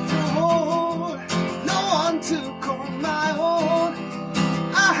one to hold, to call my own.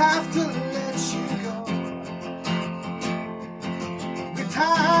 I have to let you go. With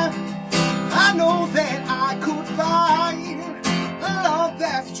time, I know that I could find a love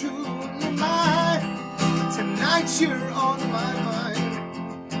that's truly mine. Tonight you're on my mind.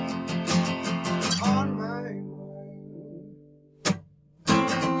 On my mind.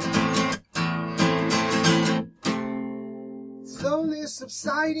 Slowly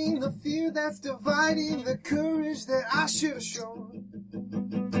subsiding, the fear that's dividing, the courage that I should have shown.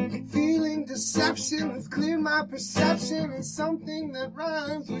 Feeling deception has cleared my perception, and something that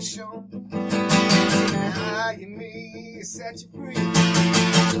rhymes was shown. Now you me set you free.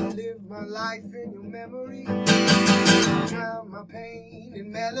 I live my life in your memory, drown my pain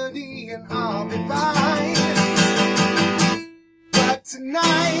in melody, and I'll be fine. But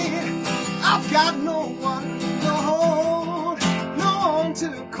tonight I've got no one to hold, to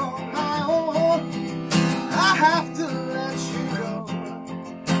call my own. I have to let you go.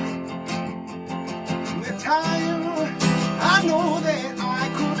 With time, I know that I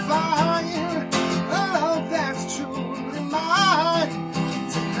could find a love that's truly mine.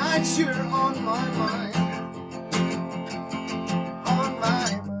 Tonight you're on my mind. On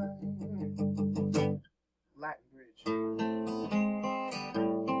my mind. Latin Bridge.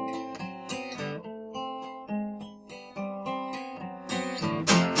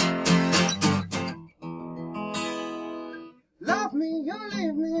 Love me or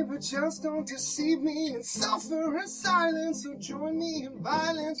leave me, but just don't deceive me and suffer in silence, or join me in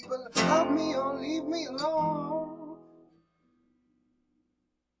violence. But love me or leave me alone.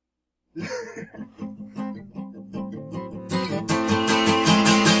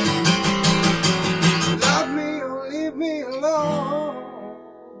 Love me or leave me alone.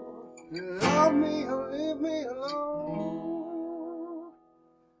 Love me or leave me alone.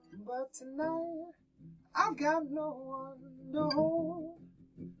 But tonight I've got no one to hold,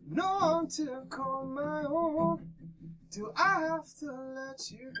 no one to call my own. Do I have to let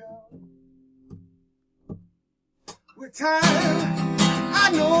you go? With time, I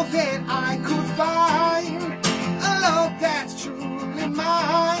know that I could find a love that's truly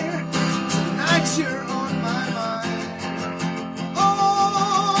mine. Tonight you're on my mind.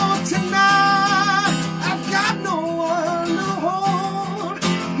 Oh, tonight I've got no one to hold,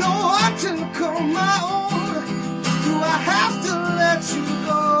 no one to call my own. Do I have to let you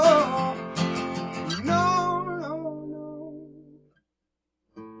go? No, no, no.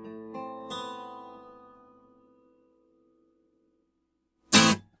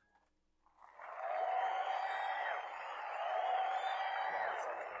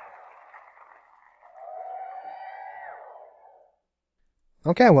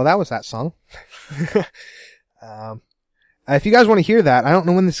 Okay, well that was that song. If you guys want to hear that, I don't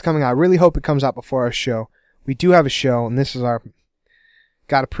know when this is coming out. I really hope it comes out before our show. We do have a show, and this is our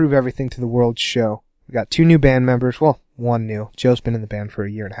Gotta Prove Everything to the World show. We got 2 new band members. Well, 1 new. Joe's been in the band for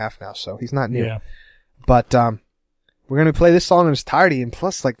 1.5 years now, so he's not new. Yeah. But we're going to play this song in its entirety, and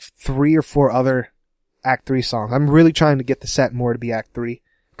plus like 3 or 4 other Act 3 songs. I'm really trying to get the set more to be Act 3.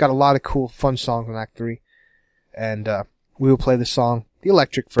 Got a lot of cool, fun songs in Act 3. And we will play the song, the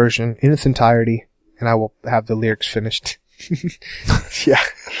electric version, in its entirety, and I will have the lyrics finished. Yeah.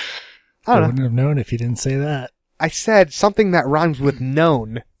 I don't know. Wouldn't have known if you didn't say that. I said something that rhymes with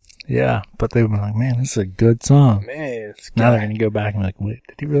known. Yeah, but they would be like, man, this is a good song. Man, now they're going to go back and be like, wait,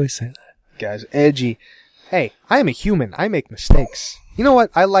 did he really say that? Guy's edgy. Hey, I am a human. I make mistakes. You know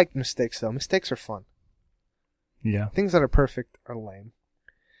what? I like mistakes, though. Mistakes are fun. Yeah. Things that are perfect are lame.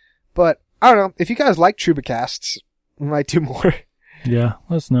 But, I don't know. If you guys like Trubacasts, we might do more. Yeah,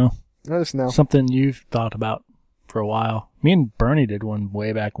 let us know. Let us know. Something you've thought about for a while. Me and Bernie did one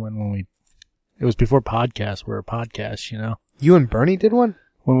way back when it was before podcasts were a podcast, you know? You and Bernie did one?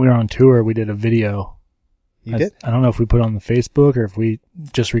 When we were on tour, we did a video. You did? I don't know if we put it on the Facebook or if we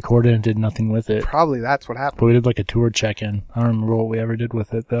just recorded and did nothing with it. Probably that's what happened. But we did like a tour check-in. I don't remember what we ever did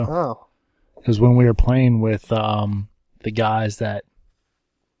with it, though. Oh. It was when we were playing with the guys that...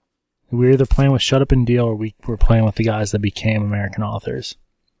 We were either playing with Shut Up and Deal or we were playing with the guys that became American Authors.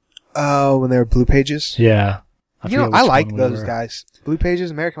 Oh, when they were Blue Pages? Yeah. I like those guys. Blue Pages,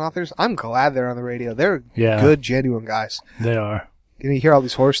 American Authors. I'm glad they're on the radio. They're good, genuine guys. They are. You hear all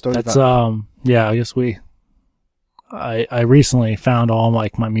these horror stories That's, about yeah, I guess I recently found all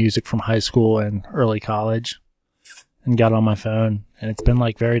like my music from high school and early college and got it on my phone, and it's been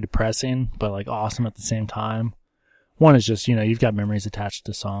like very depressing, but like awesome at the same time. One is just, you've got memories attached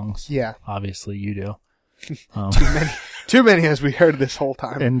to songs. Yeah. Obviously you do. Too many as we heard this whole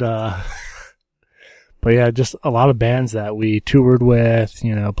time. And, but yeah, just a lot of bands that we toured with,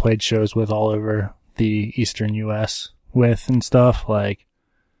 played shows with all over the Eastern U.S. with and stuff. Like,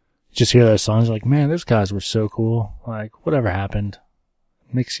 just hear those songs, like, man, those guys were so cool. Like, whatever happened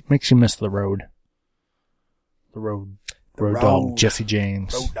makes you miss the road. The road dog, Jesse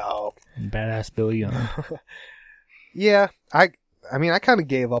James. Road dog. And badass Billy Young. Yeah, I kind of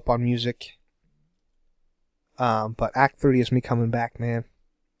gave up on music. But Act 3 is me coming back, man.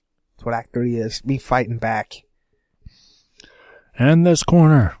 That's what Act 3 is. Me fighting back. And this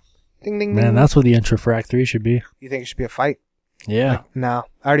corner. Ding, ding, man, ding. that's what the intro for Act 3 should be. You think it should be a fight? Yeah. No,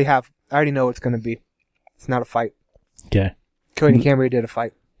 I already know what it's going to be. It's not a fight. Okay. Cody Camry did a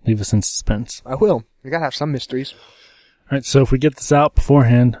fight. Leave us in suspense. I will. You gotta have some mysteries. Alright, so if we get this out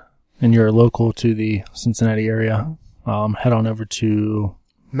beforehand, and you're local to the Cincinnati area, head on over to...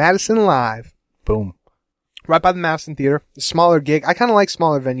 Madison Live. Boom. Right by the Madison Theater. A smaller gig. I kind of like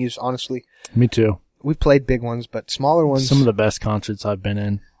smaller venues, honestly. Me too. We've played big ones, but smaller ones... Some of the best concerts I've been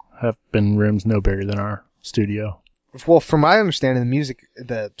in have been rooms no bigger than our studio. Well, from my understanding,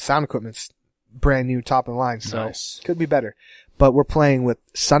 the sound equipment's brand new, top of the line, so nice. Could be better. But we're playing with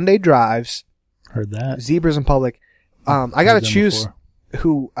Sunday Drives. Heard that. Zebras in Public. I gotta choose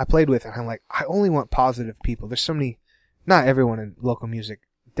who I played with, and I'm like, I only want positive people. There's so many, not everyone in local music,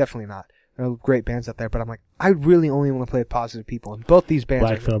 definitely not. There are great bands out there, but I'm like, I really only want to play with positive people, and both these bands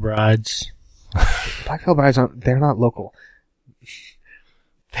Black Veil Brides. Black Veil Brides they're not local.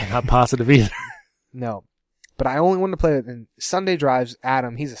 They're not positive either. No. But I only want to play with, and Sunday Drives,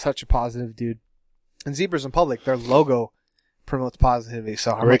 Adam, he's such a positive dude. And Zebras in Public, their logo promotes positivity,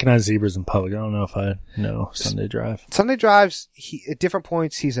 so I recognize Zebras in Public. I don't know if I know Sunday Drive. Sunday Drives, at different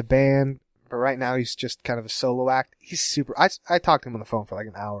points, he's a band, but right now he's just kind of a solo act. He's super, I talked to him on the phone for like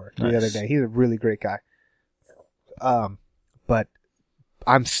an hour the other day. He's a really great guy. But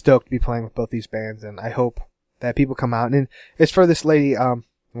I'm stoked to be playing with both these bands, and I hope that people come out. And it's for this lady, her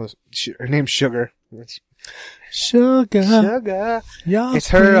name's Sugar. Sugar. Yeah. It's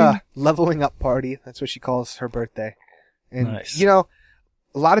her leveling up party. That's what she calls her birthday. And nice. A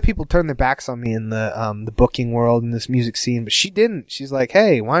lot of people turn their backs on me in the booking world and this music scene, but she didn't. She's like,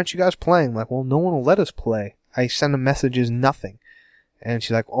 "Hey, why aren't you guys playing?" I'm like, well, no one will let us play. I send them messages, nothing. And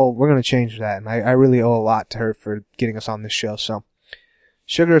she's like, "Oh, we're gonna change that." And I really owe a lot to her for getting us on this show. So,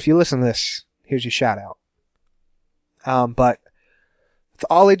 Sugar, if you listen to this, here's your shout out. But it's an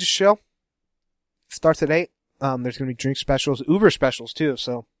all ages show. Starts at 8. There's going to be drink specials, Uber specials too,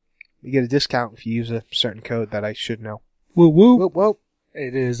 so you get a discount if you use a certain code that I should know. Woo woo. Whoop, whoop.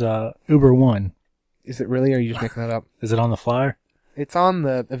 It is Uber One. Is it really, or are you just making that up? Is it on the flyer? It's on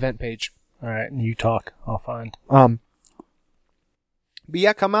the event page. Alright, you talk. I'll find. But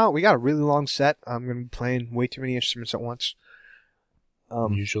yeah, come out. We got a really long set. I'm going to be playing way too many instruments at once.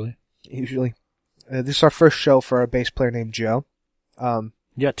 Usually. This is our first show for a bass player named Joe. You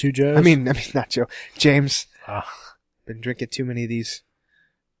got 2 Joes? I mean, not Joe. James. Been drinking too many of these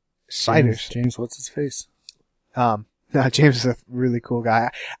ciders. James, what's his face? No, James is a really cool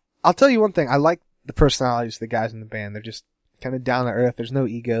guy. I'll tell you one thing. I like the personalities of the guys in the band. They're just kind of down to earth. There's no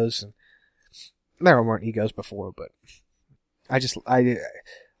egos. And there weren't egos before, but I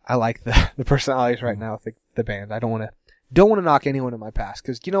like the personalities right now with the band. I don't want to knock anyone in my past,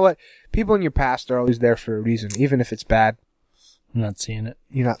 because you know what? People in your past are always there for a reason, even if it's bad. I'm not seeing it.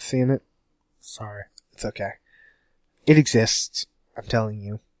 You're not seeing it? Sorry. It's okay. It exists. I'm telling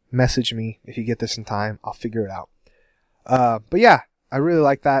you. Message me if you get this in time. I'll figure it out. But yeah, I really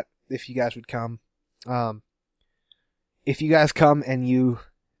like that. If you guys would come. If you guys come and you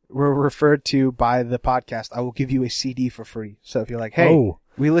were referred to by the podcast, I will give you a CD for free. So if you're like, hey,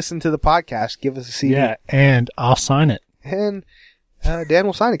 we listened to the podcast, give us a CD. Yeah, and I'll sign it. And Dan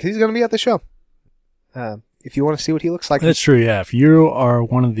will sign it because he's going to be at the show. If you want to see what he looks like. That's true, yeah. If you are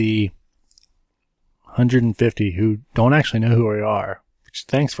one of the 150 who don't actually know who we are, which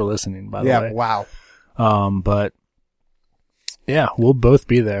thanks for listening, by the way. Yeah, wow. But yeah, we'll both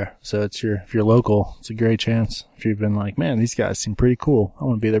be there. So if you're local, it's a great chance. If you've been like, man, these guys seem pretty cool, I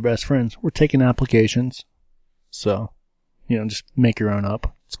want to be their best friends. We're taking applications. So, just make your own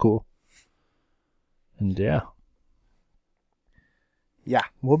up. It's cool. And yeah. Yeah,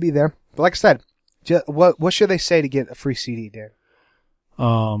 we'll be there. But like I said, what should they say to get a free CD, Dan?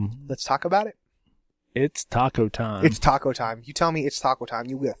 Let's talk about it. It's taco time. It's taco time. You tell me it's taco time,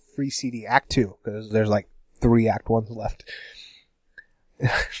 you get a free CD, Act 2, because there's like 3 Act 1s left.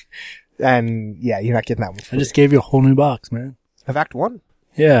 And yeah, you're not getting that one free. I just gave you a whole new box, man. Of Act 1?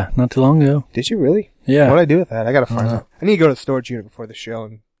 Yeah, not too long ago. Did you really? Yeah. What did I do with that? I gotta find out. I need to go to the storage unit before the show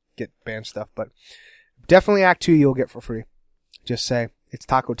and get band stuff, but definitely Act 2 you'll get for free. Just say, it's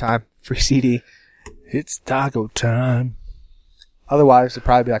taco time, free CD. It's taco time. Otherwise, it'd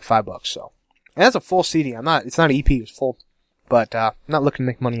probably be like $5, so. And that's a full CD. It's not an EP, it's full. But, I'm not looking to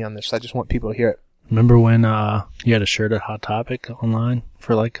make money on this. I just want people to hear it. Remember when, you had a shirt at Hot Topic online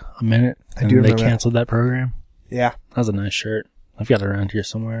for like a minute? I do remember they canceled that program? Yeah. That was a nice shirt. I've got it around here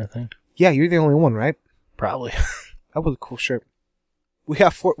somewhere, I think. Yeah, you're the only one, right? Probably. That was a cool shirt.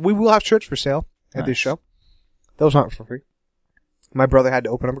 We will have shirts for sale at this show. Those aren't for free. My brother had to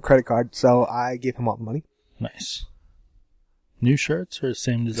open up a credit card, so I gave him all the money. Nice. New shirts or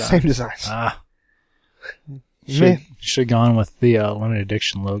same design? Same designs. Should have gone with the Limited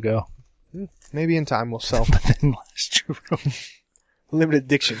Addiction logo. Maybe in time we'll sell. But then Last Troubadour. Limited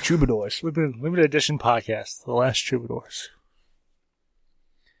Addiction Troubadours. Limited Edition podcast. The Last Troubadours.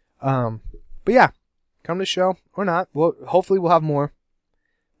 But yeah, come to the show or not. Hopefully we'll have more.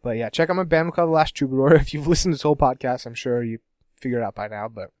 But yeah, check out my band called The Last Troubadour. If you've listened to this whole podcast, I'm sure you figured it out by now.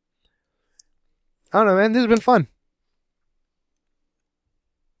 But I don't know, man. This has been fun.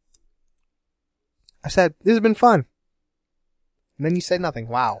 I said, this has been fun. And then you said nothing.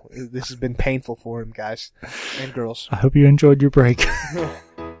 Wow. This has been painful for him, guys and girls. I hope you enjoyed your break.